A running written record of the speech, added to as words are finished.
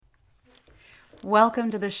Welcome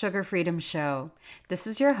to the Sugar Freedom Show. This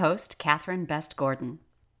is your host, Catherine Best Gordon.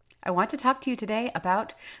 I want to talk to you today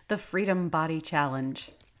about the Freedom Body Challenge.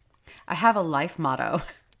 I have a life motto.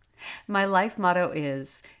 My life motto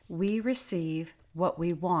is, we receive what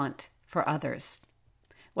we want for others.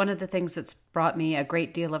 One of the things that's brought me a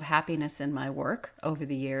great deal of happiness in my work over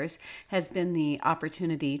the years has been the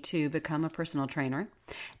opportunity to become a personal trainer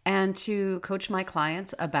and to coach my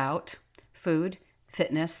clients about food,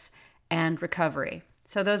 fitness, and recovery.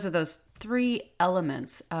 So those are those three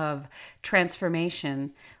elements of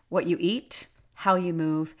transformation: what you eat, how you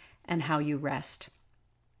move, and how you rest.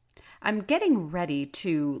 I'm getting ready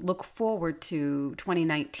to look forward to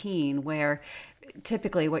 2019, where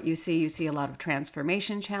typically what you see a lot of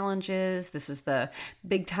transformation challenges. This is the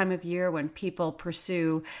big time of year when people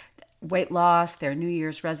pursue weight loss, their New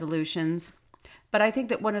Year's resolutions. But I think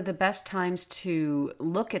that one of the best times to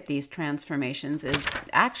look at these transformations is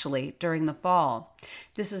actually during the fall.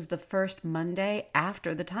 This is the first Monday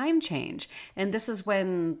after the time change. And this is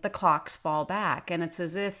when the clocks fall back. And it's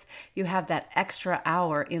as if you have that extra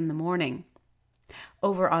hour in the morning.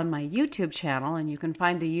 Over on my YouTube channel, and you can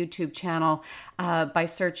find the YouTube channel by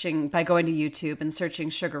going to YouTube and searching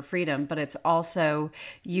Sugar Freedom, but it's also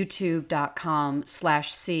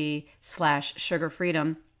youtube.com/c/Sugar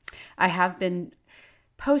Freedom. I have been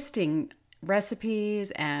posting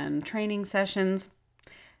recipes and training sessions,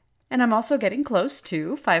 and I'm also getting close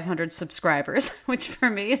to 500 subscribers, which for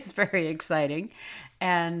me is very exciting.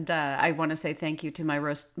 And I want to say thank you to my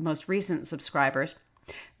most recent subscribers.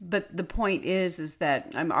 But the point is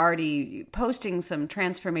that I'm already posting some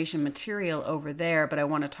transformation material over there, but I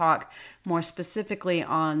want to talk more specifically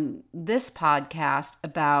on this podcast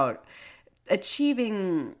about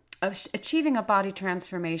achieving a body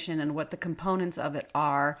transformation and what the components of it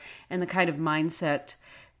are and the kind of mindset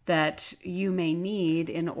that you may need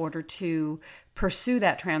in order to pursue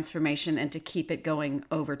that transformation and to keep it going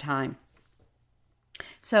over time.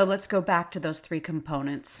 So let's go back to those three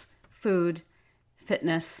components: food,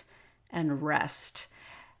 fitness, and rest.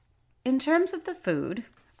 In terms of the food, of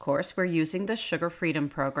course, we're using the Sugar Freedom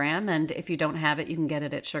program, and if you don't have it, you can get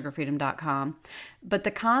it at sugarfreedom.com. But the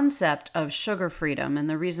concept of sugar freedom, and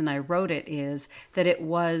the reason I wrote it, is that it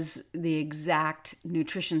was the exact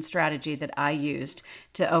nutrition strategy that I used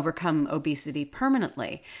to overcome obesity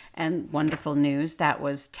permanently. And wonderful news, that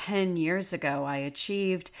was 10 years ago. I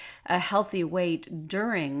achieved a healthy weight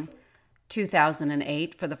during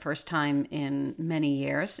 2008 for the first time in many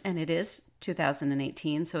years, and it is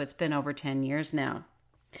 2018, so it's been over 10 years now.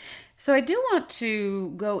 So I do want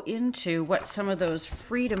to go into what some of those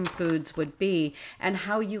freedom foods would be and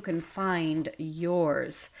how you can find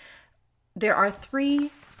yours. There are three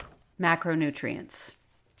macronutrients: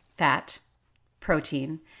 fat,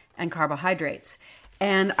 protein, and carbohydrates.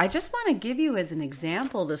 And I just want to give you as an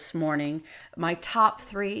example this morning my top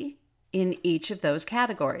three in each of those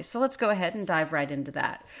categories. So let's go ahead and dive right into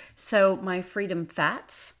that. So my freedom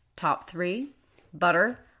fats, top three: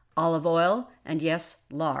 butter, olive oil, and yes,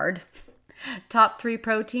 lard. Top three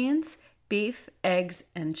proteins: beef, eggs,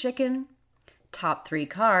 and chicken. Top three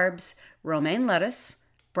carbs: romaine lettuce,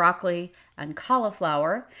 broccoli, and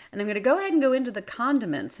cauliflower. And I'm going to go ahead and go into the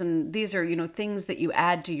condiments. And these are, things that you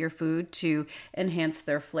add to your food to enhance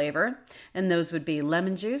their flavor. And those would be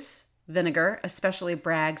lemon juice, vinegar, especially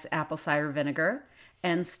Bragg's apple cider vinegar,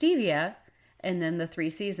 and stevia, and then the three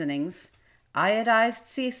seasonings: iodized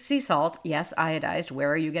sea salt, yes, iodized,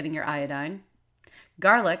 where are you getting your iodine?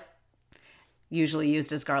 Garlic, usually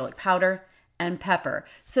used as garlic powder, and pepper.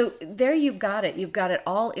 So there you've got it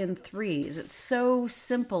all in threes. It's so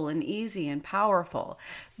simple and easy and powerful.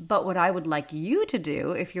 But what I would like you to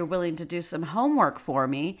do, if you're willing to do some homework for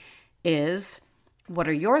me, is, what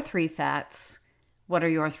are your three fats? What are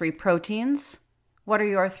your three proteins? What are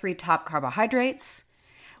your three top carbohydrates?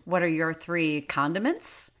 What are your three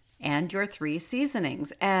condiments? And your three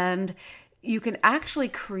seasonings? And you can actually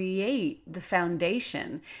create the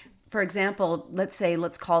foundation. For example, let's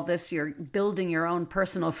call this you're building your own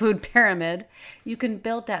personal food pyramid. You can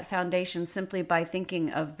build that foundation simply by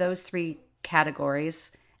thinking of those three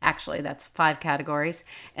categories. Actually, that's 5 categories,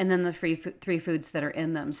 and then the three foods that are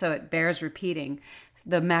in them. So it bears repeating: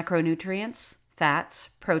 the macronutrients, fats,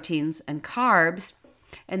 proteins, and carbs.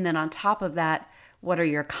 And then on top of that, what are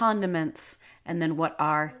your condiments? And then what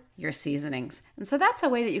are your seasonings? And so that's a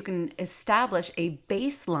way that you can establish a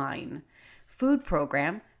baseline food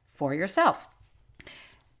program for yourself.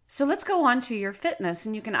 So let's go on to your fitness,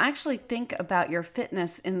 and you can actually think about your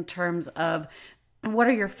fitness in terms of what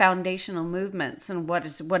are your foundational movements and what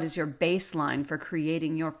is your baseline for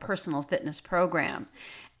creating your personal fitness program.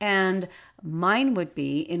 And Mine would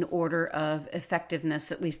be in order of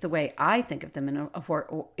effectiveness, at least the way I think of them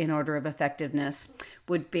in order of effectiveness,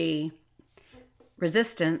 would be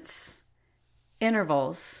resistance,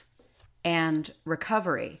 intervals, and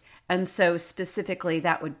recovery. And so specifically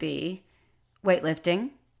that would be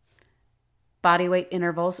weightlifting, body weight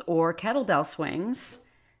intervals or kettlebell swings,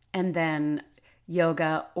 and then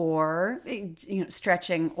yoga or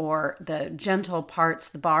stretching or the gentle parts,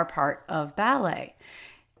 the bar part of ballet.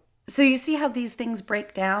 So you see how these things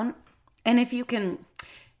break down? And if you can,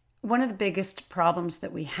 one of the biggest problems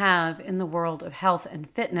that we have in the world of health and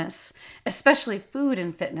fitness, especially food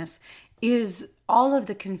and fitness, is all of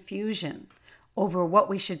the confusion over what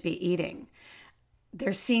we should be eating.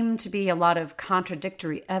 There seem to be a lot of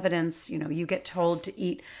contradictory evidence. You get told to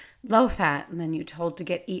eat low fat, and then you're told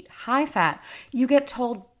to eat high fat. You get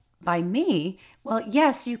told by me, well,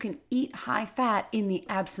 yes, you can eat high fat in the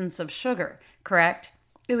absence of sugar, correct?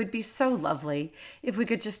 It would be so lovely if we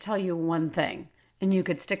could just tell you one thing and you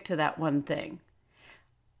could stick to that one thing.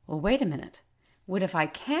 Well, wait a minute. What if I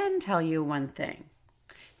can tell you one thing?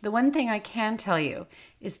 The one thing I can tell you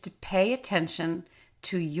is to pay attention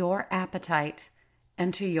to your appetite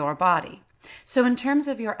and to your body. So in terms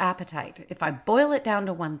of your appetite, if I boil it down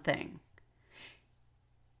to one thing,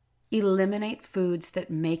 eliminate foods that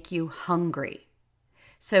make you hungry.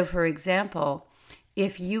 So for example,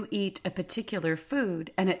 if you eat a particular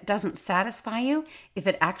food and it doesn't satisfy you, if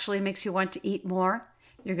it actually makes you want to eat more,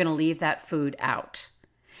 you're going to leave that food out.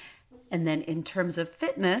 And then in terms of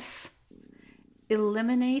fitness,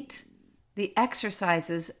 eliminate the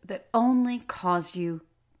exercises that only cause you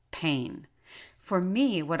pain. For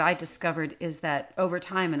me, what I discovered is that over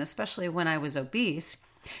time, and especially when I was obese,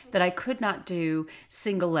 that I could not do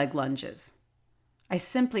single leg lunges. I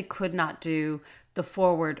simply could not do the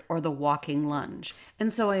forward or the walking lunge.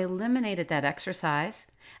 And so I eliminated that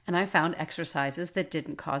exercise and I found exercises that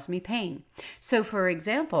didn't cause me pain. So for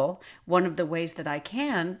example, one of the ways that I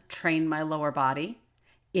can train my lower body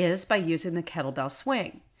is by using the kettlebell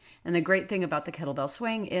swing. And the great thing about the kettlebell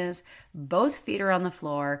swing is both feet are on the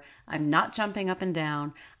floor. I'm not jumping up and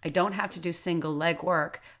down. I don't have to do single leg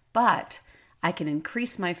work, but I can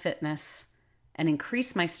increase my fitness and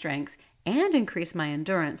increase my strength and increase my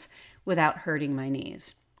endurance without hurting my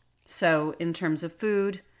knees. So in terms of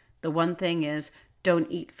food, the one thing is don't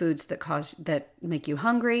eat foods that make you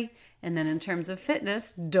hungry. And then in terms of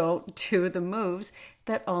fitness, don't do the moves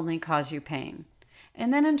that only cause you pain.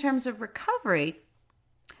 And then in terms of recovery,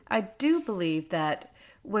 I do believe that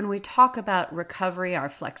when we talk about recovery, our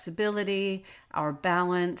flexibility, our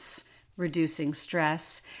balance, reducing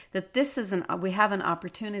stress, that we have an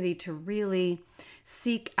opportunity to really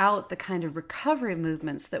seek out the kind of recovery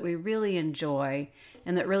movements that we really enjoy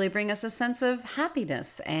and that really bring us a sense of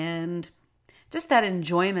happiness and just that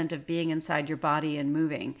enjoyment of being inside your body and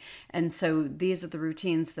moving. And so these are the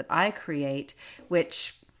routines that I create,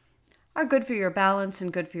 which are good for your balance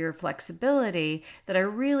and good for your flexibility, that I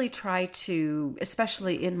really try to,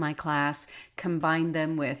 especially in my class, combine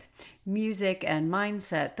them with music and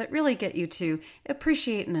mindset that really get you to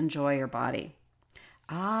appreciate and enjoy your body.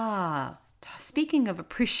 Speaking of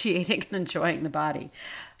appreciating and enjoying the body,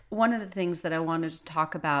 one of the things that I wanted to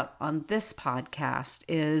talk about on this podcast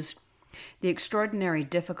is the extraordinary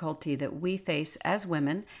difficulty that we face as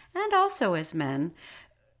women and also as men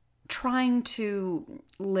trying to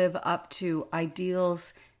live up to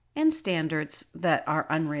ideals and standards that are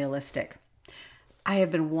unrealistic. I have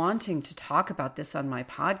been wanting to talk about this on my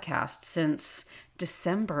podcast since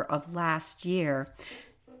December of last year.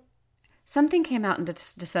 Something came out in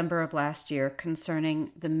December of last year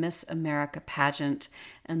concerning the Miss America pageant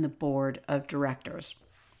and the board of directors.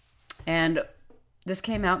 And this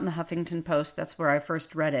came out in the Huffington Post. That's where I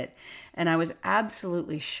first read it. And I was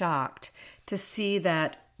absolutely shocked to see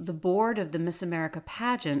that the board of the Miss America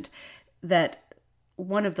pageant, that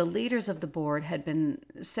one of the leaders of the board had been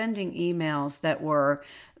sending emails that were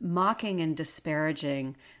mocking and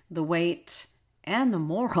disparaging the weight and the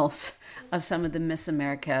morals of some of the Miss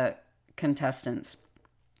America contestants.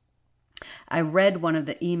 I read one of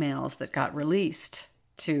the emails that got released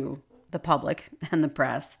to the public and the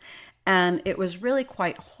press, and it was really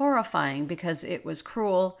quite horrifying because it was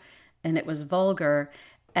cruel and it was vulgar.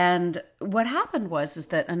 And what happened is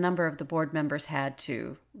that a number of the board members had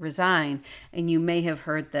to resign. And you may have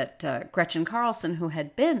heard that Gretchen Carlson, who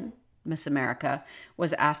had been Miss America,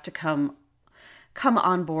 was asked to come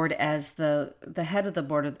on board as the head of the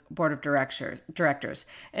board of directors.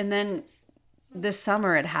 And then this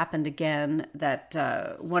summer it happened again that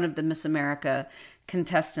one of the Miss America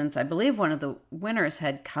contestants, I believe one of the winners,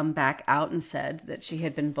 had come back out and said that she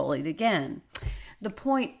had been bullied again. The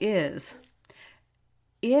point is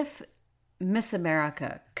if Miss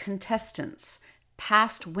America contestants,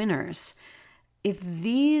 past winners, if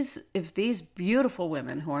these beautiful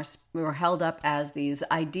women who are held up as these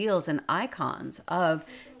ideals and icons of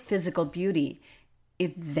physical beauty,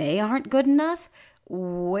 if they aren't good enough,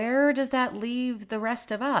 where does that leave the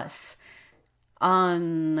rest of us?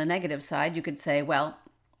 On the negative side, you could say, well,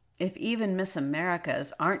 if even Miss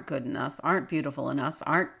Americas aren't good enough, aren't beautiful enough,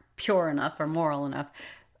 aren't pure enough or moral enough,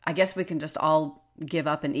 I guess we can just all give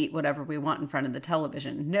up and eat whatever we want in front of the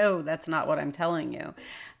television. No, that's not what I'm telling you.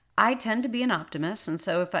 I tend to be an optimist,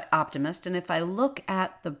 and if I look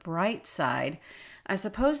at the bright side, I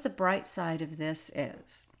suppose the bright side of this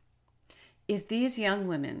is, if these young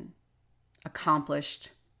women, accomplished,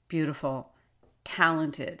 beautiful,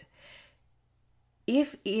 talented,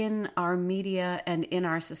 if in our media and in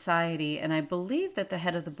our society, and I believe that the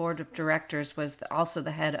head of the board of directors was also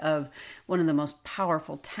the head of one of the most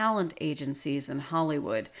powerful talent agencies in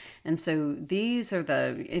Hollywood. And so these are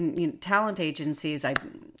talent agencies.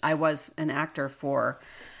 I was an actor for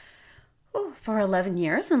 11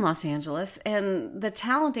 years in Los Angeles, and the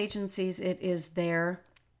talent agencies, it is their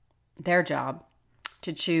job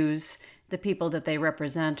to choose the people that they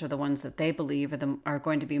represent, or the ones that they believe are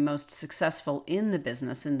going to be most successful in the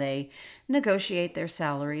business, and they negotiate their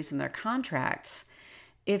salaries and their contracts.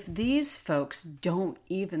 If these folks don't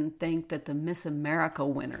even think that the Miss America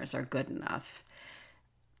winners are good enough,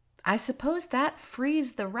 I suppose that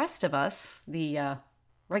frees the rest of us, the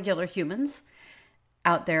regular humans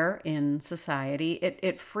out there in society.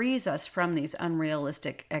 It frees us from these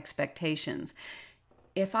unrealistic expectations.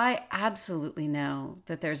 If I absolutely know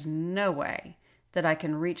that there's no way that I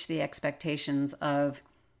can reach the expectations of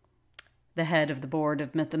the head of the board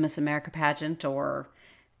of the Miss America pageant or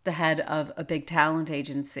the head of a big talent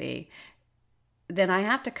agency, then I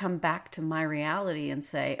have to come back to my reality and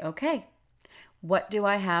say, okay, what do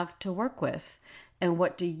I have to work with? And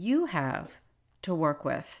what do you have to work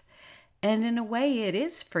with? And in a way, it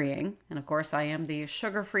is freeing. And of course, I am the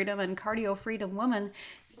sugar freedom and cardio freedom woman,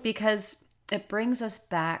 because it brings us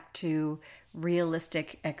back to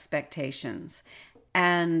realistic expectations.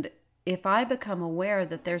 And if I become aware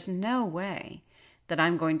that there's no way that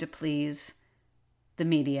I'm going to please the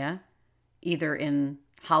media, either in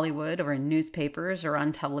Hollywood or in newspapers or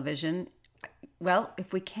on television, well,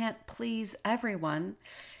 if we can't please everyone,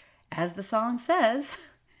 as the song says,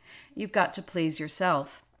 you've got to please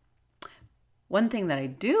yourself. One thing that I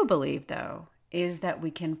do believe, though, is that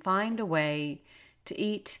we can find a way to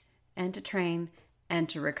eat and to train and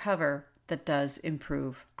to recover that does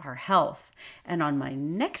improve our health. And on my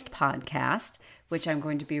next podcast, which I'm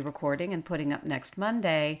going to be recording and putting up next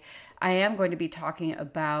Monday, I am going to be talking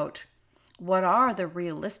about what are the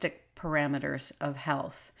realistic parameters of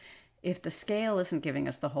health. If the scale isn't giving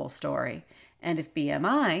us the whole story, and if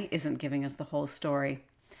BMI isn't giving us the whole story,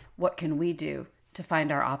 what can we do to find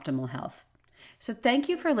our optimal health? So thank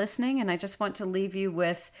you for listening, and I just want to leave you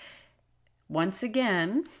with, once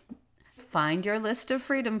again, find your list of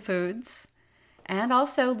freedom foods, and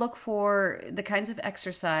also look for the kinds of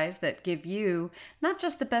exercise that give you not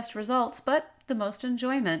just the best results, but the most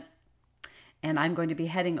enjoyment. And I'm going to be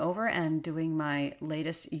heading over and doing my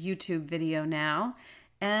latest YouTube video now.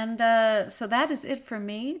 And so that is it for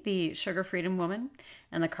me, the Sugar Freedom Woman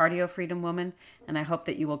and the Cardio Freedom Woman. And I hope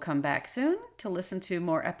that you will come back soon to listen to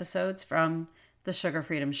more episodes from the Sugar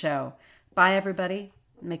Freedom Show. Bye, everybody.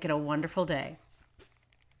 Make it a wonderful day.